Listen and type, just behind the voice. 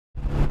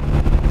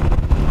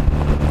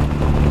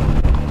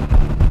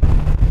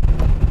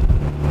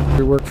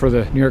work for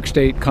the New York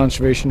State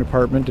Conservation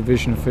Department,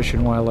 Division of Fish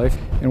and Wildlife.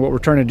 And what we're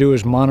trying to do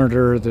is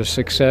monitor the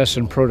success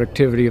and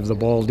productivity of the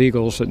bald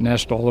eagles that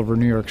nest all over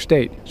New York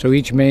State. So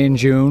each May and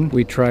June,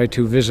 we try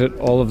to visit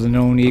all of the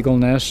known eagle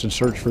nests and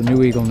search for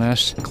new eagle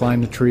nests,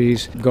 climb the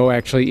trees, go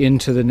actually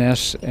into the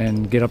nests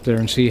and get up there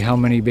and see how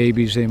many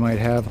babies they might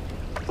have.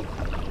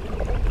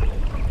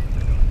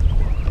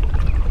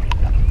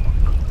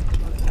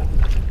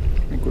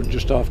 I think we're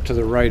just off to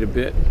the right a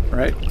bit,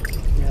 right?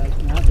 Yeah,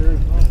 it's not very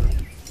far.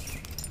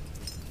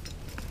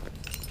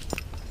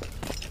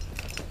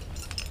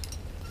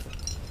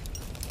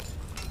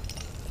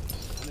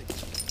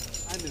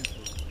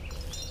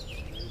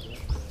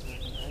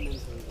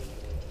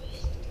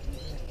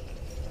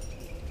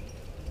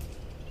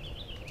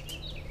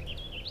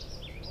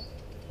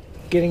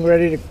 Getting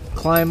ready to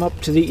climb up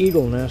to the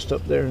eagle nest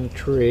up there in the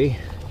tree.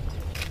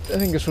 I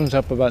think this one's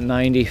up about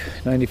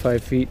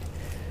 95 feet.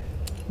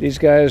 These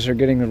guys are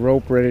getting the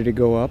rope ready to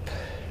go up.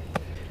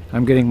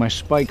 I'm getting my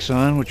spikes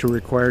on, which are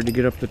required to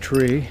get up the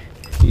tree.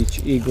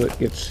 Each eaglet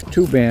gets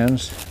 2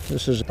 bands.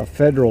 This is a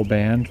federal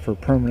band for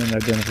permanent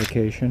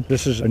identification.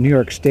 This is a New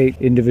York State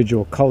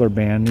individual color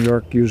band. New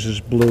York uses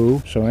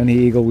blue, so any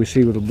eagle we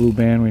see with a blue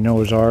band we know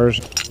is ours.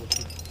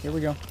 Here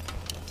we go.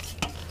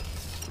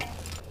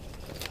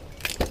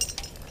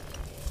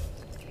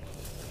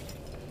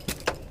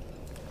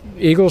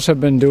 Eagles have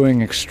been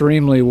doing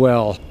extremely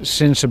well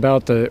since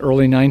about the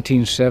early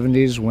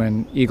 1970s,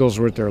 when eagles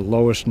were at their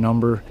lowest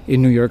number.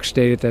 In New York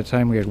State at that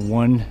time, we had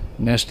 1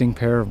 nesting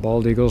pair of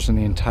bald eagles in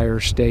the entire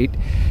state.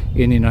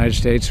 In the United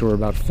States, there were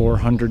about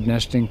 400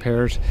 nesting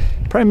pairs.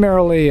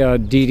 Primarily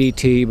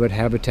DDT, but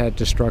habitat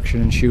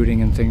destruction and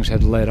shooting and things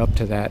had led up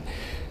to that.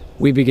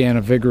 We began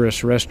a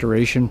vigorous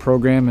restoration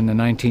program in the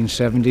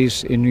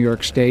 1970s in New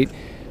York State.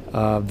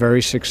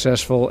 Very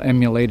successful,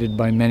 emulated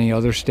by many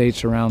other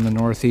states around the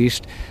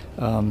Northeast,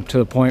 to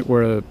the point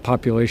where the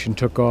population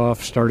took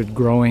off, started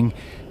growing.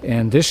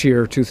 And this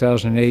year,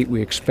 2008,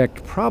 we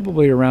expect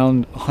probably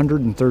around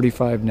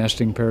 135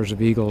 nesting pairs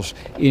of eagles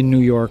in New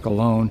York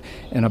alone,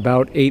 and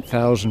about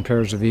 8,000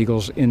 pairs of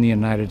eagles in the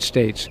United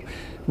States.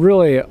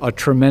 Really a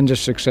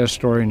tremendous success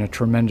story and a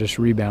tremendous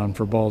rebound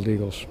for bald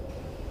eagles.